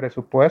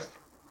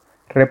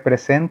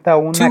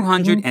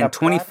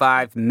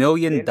 $225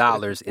 million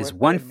is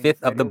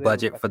 1/5 of the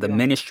budget for the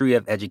Ministry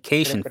of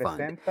Education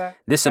Fund.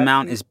 This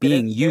amount is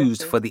being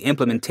used for the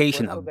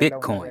implementation of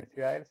Bitcoin.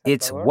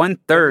 It's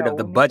 1/3 of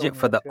the budget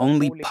for the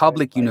only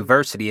public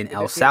university in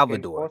El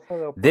Salvador.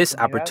 This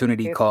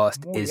opportunity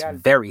cost is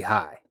very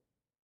high.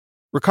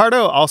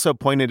 Ricardo also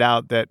pointed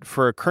out that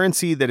for a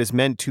currency that is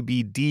meant to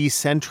be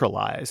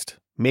decentralized,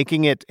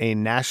 making it a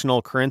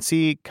national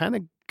currency kind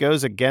of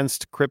goes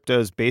against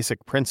crypto's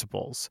basic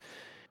principles.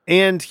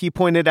 And he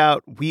pointed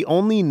out we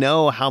only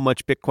know how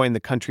much Bitcoin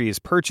the country is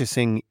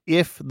purchasing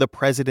if the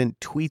president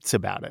tweets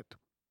about it.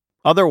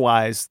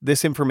 Otherwise,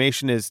 this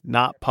information is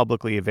not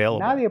publicly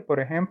available. The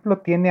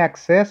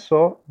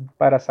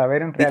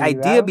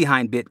idea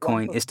behind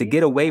Bitcoin is to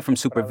get away from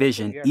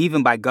supervision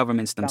even by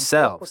governments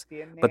themselves.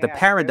 But the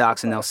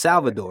paradox in El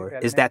Salvador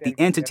is that the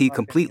entity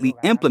completely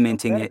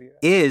implementing it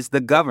is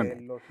the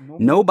government.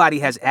 Nobody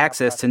has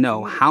access to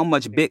know how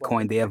much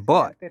Bitcoin they have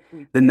bought.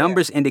 The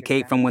numbers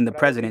indicate from when the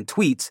president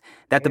tweets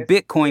that the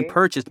Bitcoin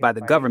purchased by the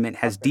government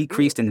has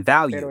decreased in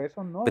value.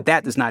 But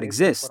that does not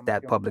exist,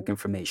 that public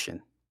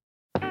information.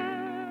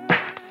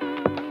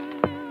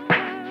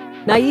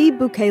 Nayib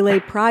Bukele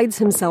prides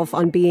himself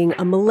on being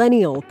a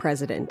millennial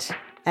president.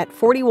 At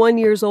 41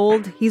 years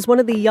old, he's one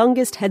of the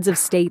youngest heads of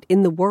state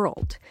in the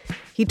world.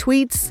 He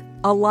tweets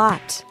a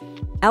lot.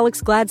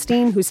 Alex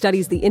Gladstein, who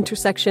studies the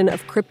intersection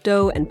of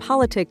crypto and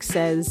politics,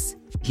 says,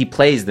 He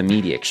plays the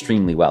media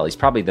extremely well. He's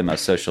probably the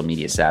most social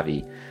media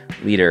savvy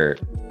leader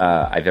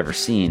I've ever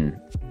seen.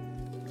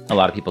 A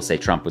lot of people say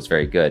Trump was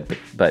very good,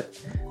 but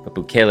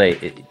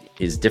Bukele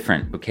is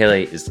different.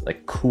 Bukele is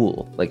like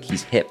cool, like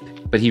he's hip,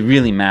 but he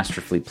really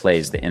masterfully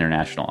plays the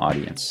international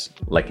audience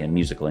like a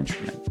musical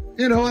instrument.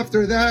 You know,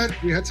 after that,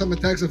 we had some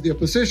attacks of the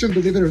opposition.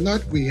 Believe it or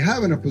not, we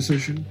have an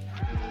opposition.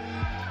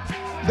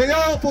 They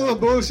are all full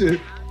of bullshit.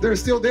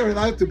 They're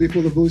allowed to be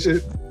full of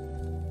bullshit.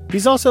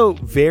 He's also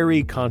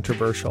very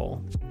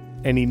controversial,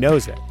 and he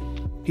knows it.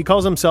 He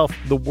calls himself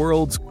the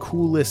world's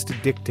coolest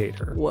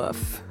dictator.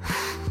 Woof.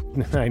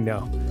 I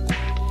know.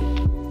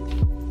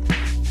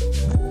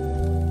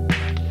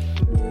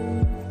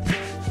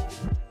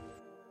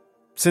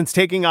 Since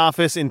taking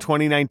office in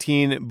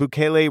 2019,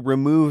 Bukele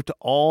removed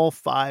all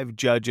 5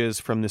 judges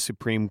from the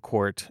Supreme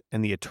Court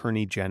and the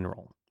Attorney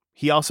General.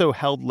 He also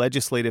held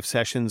legislative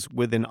sessions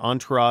with an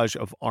entourage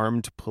of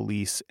armed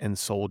police and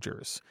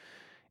soldiers.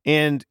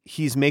 And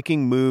he's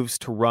making moves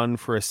to run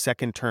for a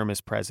second term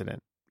as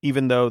president,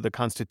 even though the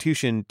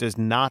Constitution does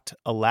not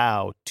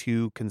allow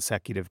 2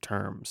 consecutive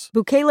terms.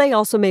 Bukele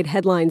also made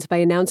headlines by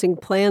announcing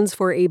plans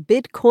for a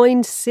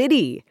Bitcoin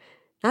city.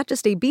 Not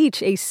just a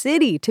beach, a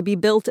city to be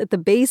built at the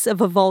base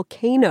of a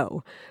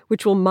volcano,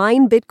 which will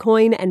mine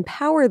Bitcoin and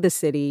power the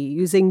city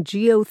using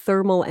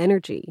geothermal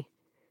energy.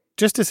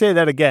 Just to say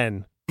that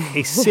again,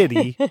 a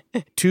city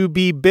to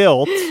be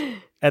built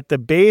at the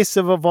base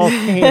of a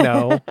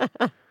volcano,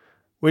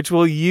 which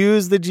will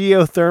use the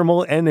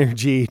geothermal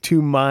energy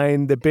to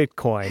mine the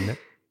Bitcoin.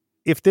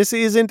 If this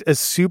isn't a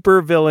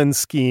supervillain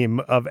scheme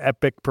of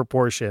epic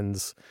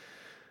proportions,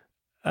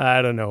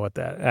 I don't know what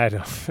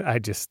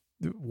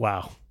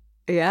wow.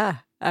 Yeah,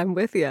 I'm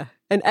with you.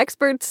 And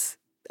experts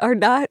are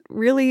not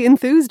really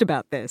enthused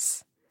about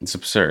this. It's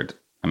absurd.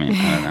 I mean,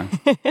 I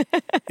don't know.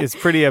 It's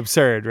pretty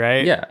absurd,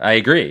 right? Yeah, I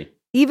agree.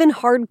 Even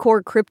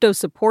hardcore crypto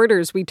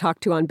supporters we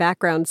talked to on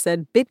Background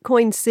said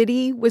Bitcoin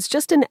City was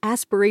just an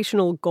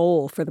aspirational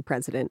goal for the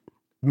president.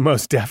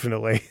 Most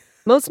definitely.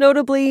 Most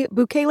notably,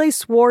 Bukele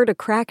swore to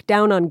crack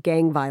down on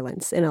gang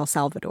violence in El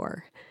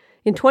Salvador.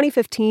 In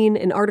 2015,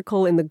 an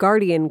article in The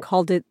Guardian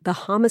called it the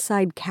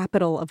homicide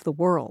capital of the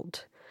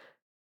world.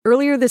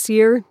 Earlier this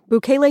year,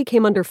 Bukele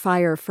came under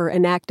fire for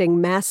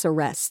enacting mass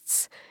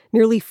arrests.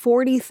 Nearly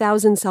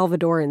 40,000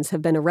 Salvadorans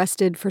have been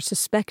arrested for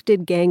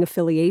suspected gang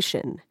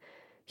affiliation.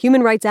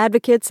 Human rights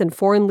advocates and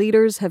foreign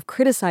leaders have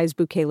criticized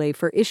Bukele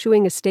for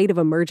issuing a state of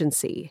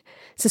emergency,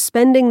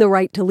 suspending the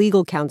right to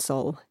legal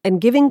counsel, and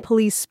giving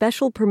police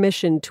special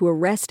permission to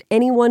arrest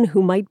anyone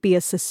who might be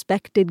a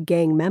suspected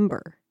gang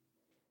member.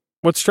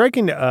 What's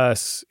striking to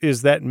us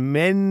is that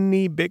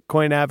many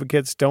Bitcoin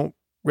advocates don't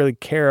really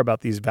care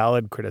about these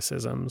valid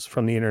criticisms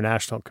from the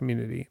international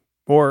community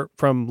or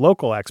from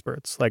local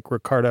experts like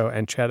Ricardo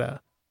Ancheta.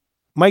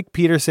 Mike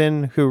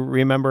Peterson, who,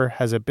 remember,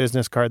 has a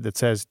business card that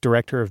says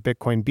Director of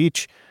Bitcoin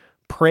Beach,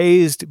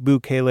 praised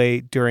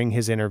Bukele during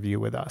his interview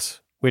with us,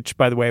 which,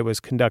 by the way,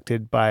 was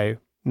conducted by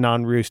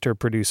non-Rooster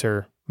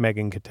producer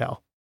Megan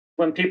Cattell.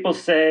 When people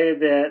say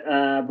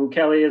that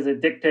Bukele is a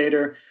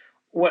dictator,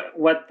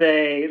 what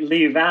they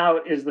leave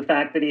out is the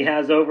fact that he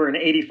has over an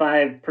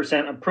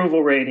 85%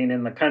 approval rating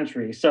in the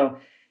country. So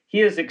he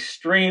is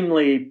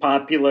extremely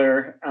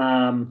popular.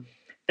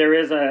 There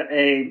is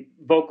a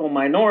vocal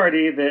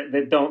minority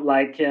that don't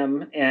like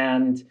him,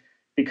 and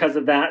because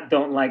of that,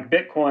 don't like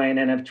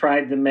Bitcoin and have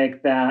tried to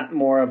make that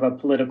more of a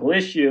political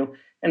issue.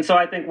 And so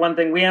I think one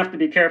thing we have to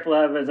be careful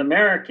of as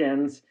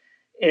Americans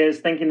is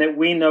thinking that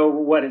we know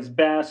what is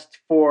best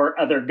for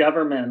other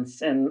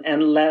governments and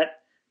let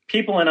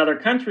people in other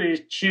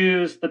countries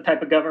choose the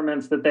type of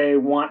governments that they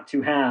want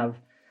to have.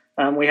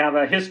 We have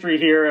a history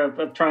here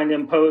of trying to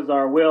impose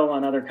our will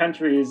on other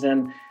countries,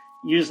 and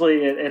usually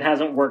it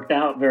hasn't worked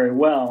out very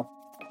well.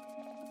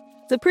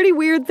 It's a pretty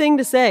weird thing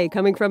to say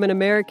coming from an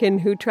American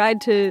who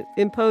tried to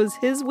impose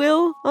his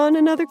will on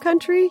another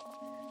country.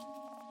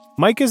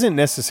 Mike isn't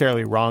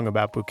necessarily wrong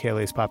about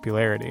Bukele's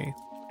popularity.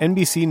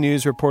 NBC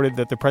News reported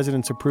that the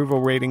president's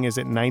approval rating is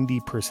at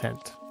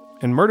 90%.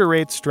 And murder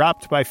rates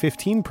dropped by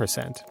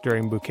 15%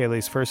 during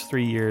Bukele's first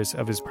 3 years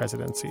of his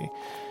presidency.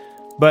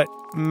 But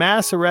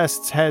mass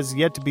arrests has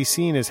yet to be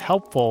seen as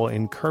helpful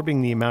in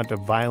curbing the amount of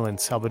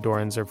violence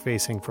Salvadorans are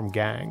facing from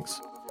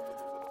gangs.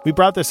 We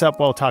brought this up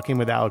while talking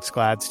with Alex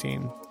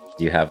Gladstein.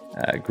 You have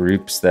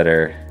groups that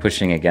are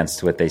pushing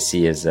against what they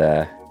see as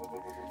a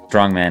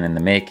strongman in the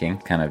making,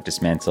 kind of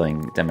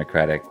dismantling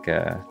democratic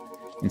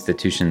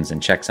institutions and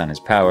checks on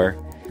his power.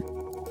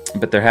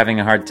 But they're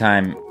having a hard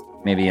time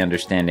maybe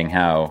understanding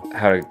how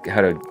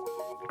to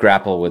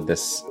grapple with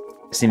this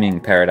seeming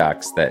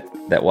paradox that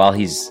while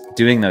he's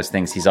doing those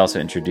things, he's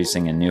also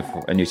introducing a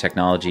new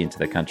technology into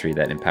the country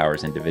that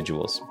empowers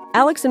individuals.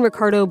 Alex and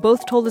Ricardo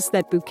both told us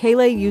that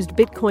Bukele used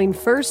Bitcoin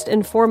first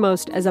and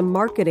foremost as a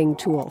marketing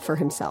tool for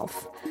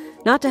himself,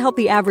 not to help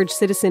the average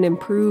citizen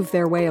improve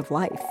their way of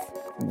life.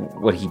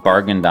 What he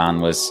bargained on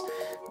was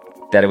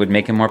that it would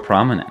make him more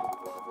prominent.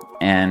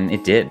 And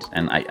it did.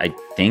 And I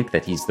think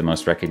that he's the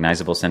most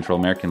recognizable Central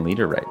American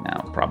leader right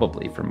now,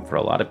 probably for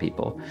a lot of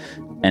people.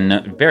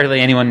 And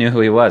barely anyone knew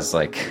who he was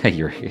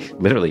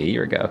literally a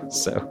year ago.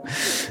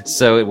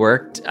 So it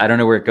worked. I don't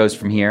know where it goes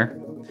from here.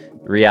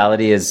 The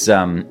reality is,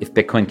 if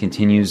Bitcoin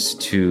continues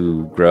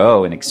to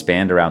grow and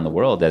expand around the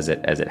world as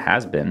it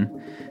has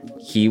been,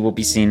 he will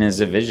be seen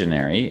as a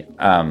visionary.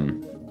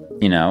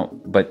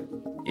 But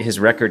his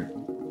record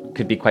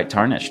could be quite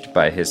tarnished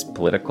by his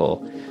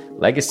political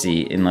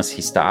legacy unless he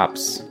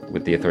stops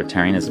with the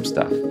authoritarianism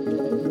stuff.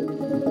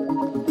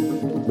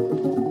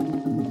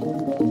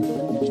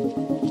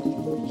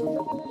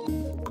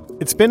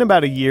 It's been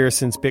about a year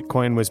since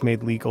Bitcoin was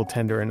made legal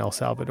tender in El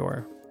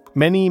Salvador.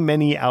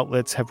 Many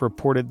outlets have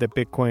reported that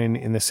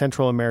Bitcoin in the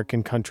Central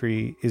American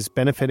country is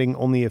benefiting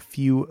only a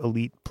few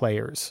elite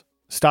players.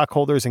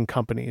 stockholders in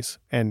companies,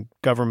 and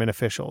government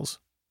officials.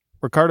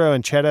 Ricardo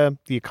Ancheta,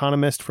 the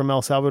economist from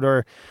El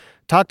Salvador,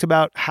 talked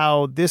about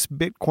how this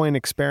Bitcoin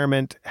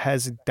experiment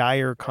has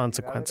dire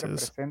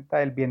consequences. What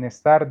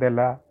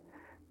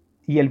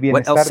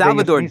El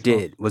Salvador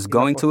did was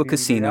going to a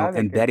casino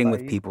and betting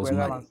with people's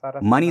money,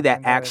 money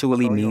that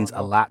actually means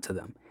a lot to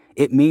them.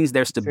 It means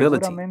their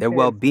stability, their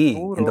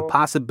well-being, and the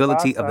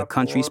possibility of the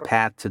country's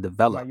path to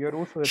develop.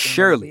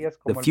 Surely,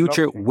 the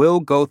future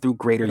will go through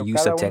greater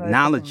use of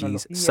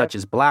technologies such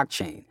as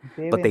blockchain,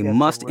 but they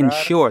must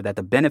ensure that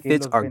the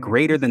benefits are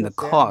greater than the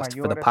cost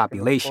for the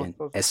population,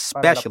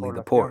 especially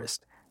the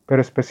poorest. The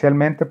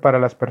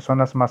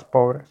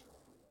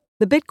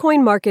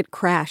Bitcoin market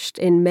crashed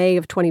in May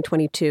of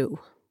 2022.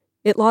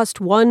 It lost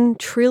 $1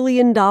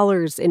 trillion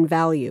in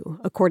value,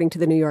 according to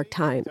the New York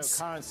Times.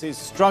 Currencies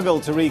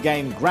struggle to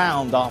regain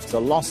ground after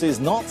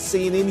losses not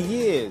seen in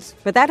years.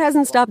 But that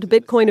hasn't stopped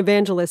Bitcoin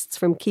evangelists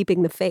from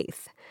keeping the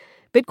faith.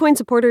 Bitcoin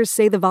supporters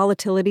say the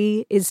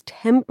volatility is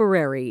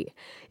temporary.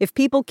 If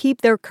people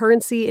keep their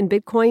currency in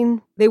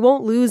Bitcoin, they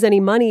won't lose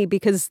any money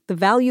because the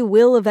value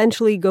will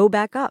eventually go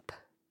back up.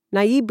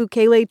 Nayib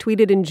Bukele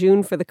tweeted in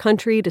June for the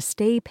country to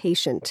stay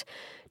patient,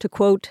 to,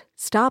 quote,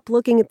 stop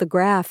looking at the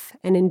graph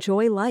and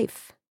enjoy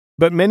life.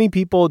 But many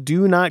people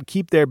do not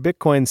keep their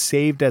Bitcoin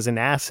saved as an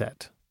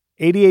asset.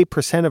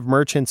 88% of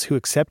merchants who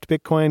accept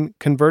Bitcoin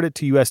convert it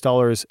to US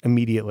dollars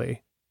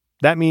immediately.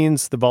 That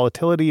means the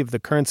volatility of the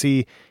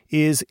currency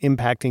is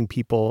impacting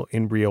people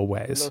in real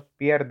ways.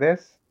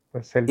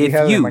 If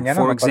you,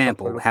 for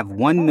example, have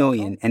 1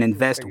 million and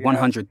invest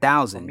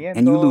 100,000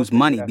 and you lose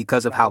money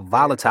because of how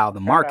volatile the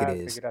market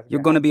is,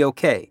 you're going to be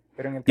okay.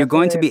 You're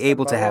going to be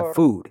able to have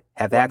food,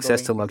 have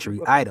access to luxury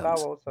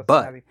items.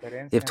 But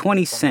if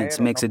 20 cents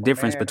makes a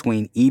difference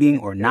between eating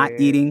or not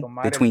eating,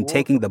 between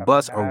taking the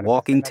bus or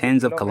walking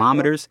tens of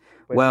kilometers,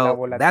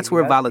 well, that's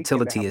where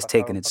volatility has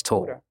taken its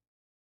toll.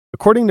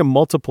 According to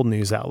multiple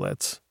news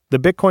outlets, the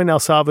Bitcoin El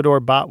Salvador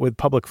bought with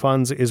public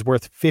funds is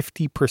worth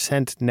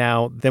 50%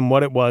 now than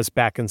what it was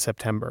back in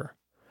September.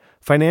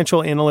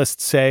 Financial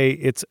analysts say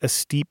it's a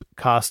steep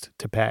cost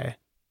to pay.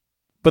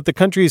 But the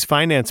country's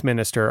finance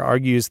minister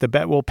argues the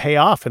bet will pay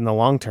off in the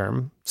long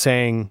term,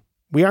 saying,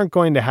 we aren't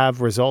going to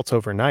have results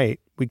overnight.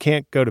 We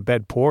can't go to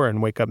bed poor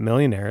and wake up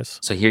millionaires.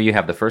 So here you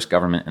have the first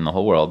government in the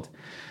whole world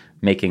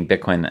making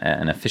Bitcoin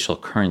an official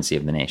currency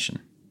of the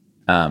nation.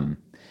 And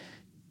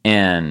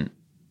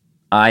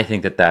I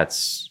think that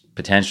that's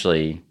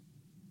potentially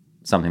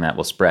something that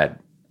will spread.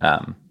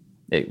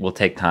 It will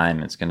take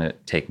time. It's going to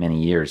take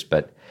many years.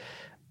 But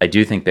I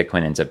do think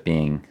Bitcoin ends up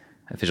being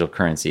official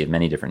currency of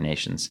many different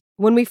nations.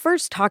 When we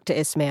first talked to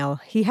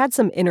Ismail, he had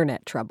some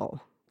internet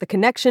trouble. The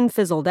connection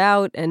fizzled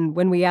out, and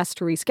when we asked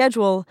to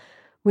reschedule,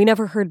 we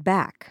never heard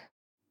back.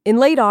 In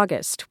late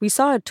August, we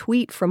saw a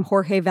tweet from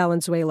Jorge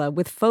Valenzuela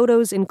with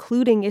photos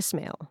including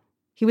Ismail.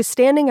 He was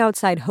standing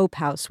outside Hope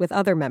House with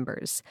other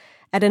members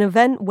at an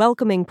event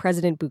welcoming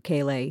President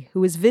Bukele, who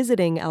was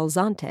visiting El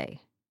Zante.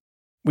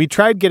 We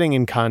tried getting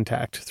in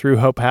contact through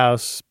Hope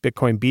House,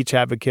 Bitcoin Beach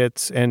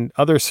Advocates, and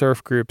other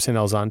surf groups in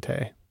El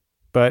Zante,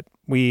 but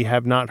we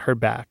have not heard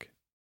back.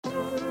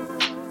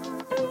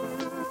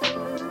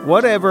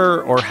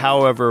 Whatever or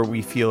however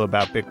we feel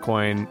about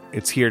Bitcoin,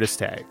 it's here to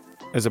stay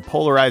as a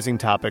polarizing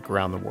topic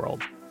around the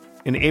world.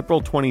 In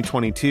April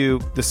 2022,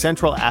 the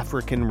Central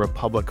African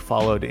Republic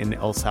followed in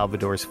El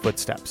Salvador's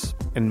footsteps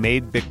and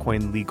made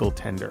Bitcoin legal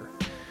tender.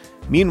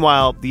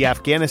 Meanwhile, the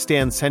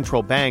Afghanistan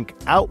Central Bank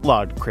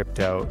outlawed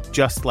crypto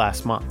just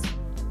last month.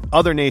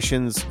 Other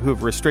nations who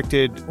have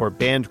restricted or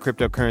banned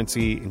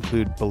cryptocurrency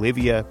include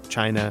Bolivia,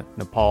 China,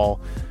 Nepal,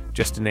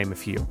 just to name a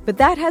few. But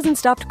that hasn't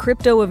stopped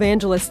crypto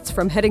evangelists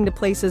from heading to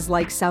places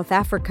like South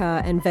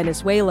Africa and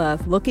Venezuela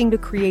looking to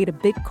create a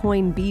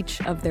Bitcoin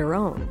beach of their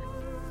own.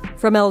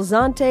 From El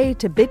Zante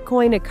to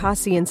Bitcoin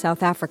Ekasi in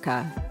South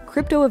Africa,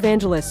 crypto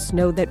evangelists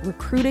know that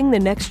recruiting the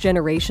next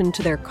generation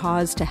to their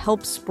cause to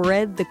help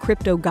spread the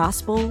crypto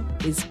gospel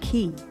is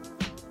key.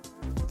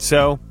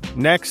 So,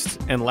 next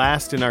and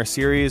last in our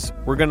series,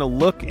 we're going to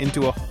look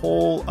into a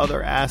whole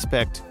other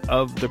aspect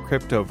of the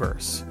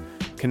cryptoverse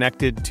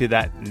connected to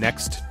that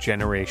next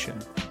generation.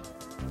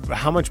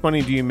 How much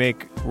money do you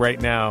make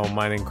right now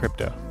mining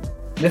crypto?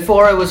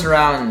 Before it was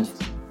around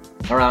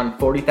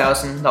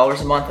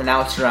 $40,000 a month, and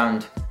now it's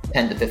around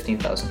 $10,000 to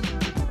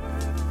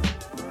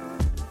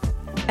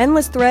 $15,000.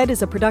 Endless Thread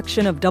is a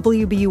production of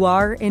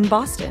WBUR in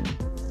Boston.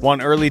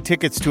 Want early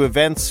tickets to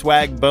events,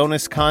 swag,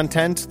 bonus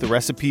content, the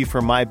recipe for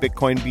my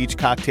Bitcoin Beach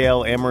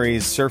cocktail,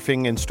 Amory's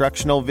surfing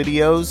instructional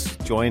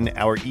videos? Join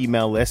our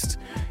email list.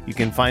 You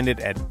can find it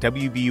at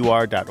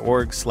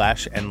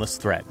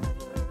wbur.org/endlessthread.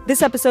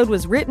 This episode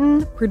was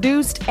written,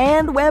 produced,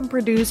 and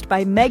web-produced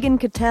by Megan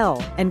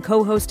Cattell and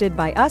co-hosted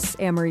by us,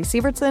 Amory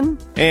Sievertson.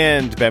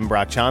 And Ben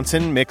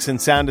Brock-Johnson. Mix and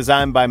sound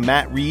design by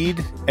Matt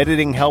Reed.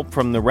 Editing help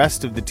from the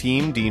rest of the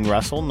team, Dean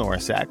Russell, Nora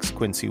Sachs,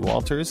 Quincy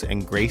Walters,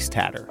 and Grace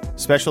Tatter.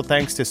 Special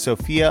thanks to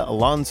Sophia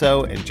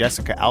Alonso and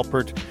Jessica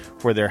Alpert.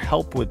 for their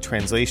help with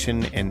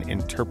translation and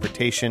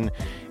interpretation,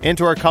 and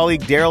to our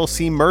colleague Daryl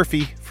C.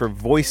 Murphy for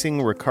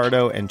voicing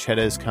Ricardo and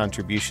Chetta's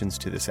contributions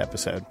to this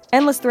episode.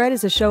 Endless Thread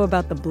is a show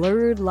about the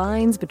blurred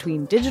lines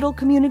between digital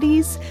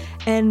communities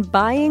and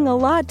buying a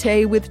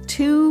latte with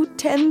 2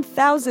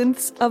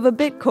 10,000ths of a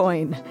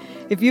Bitcoin.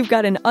 If you've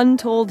got an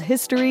untold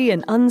history,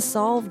 an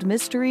unsolved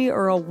mystery,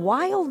 or a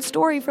wild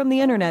story from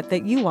the internet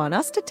that you want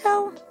us to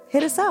tell,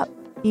 hit us up.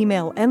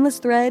 Email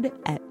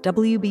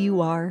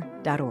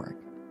endlessthread@wbur.org.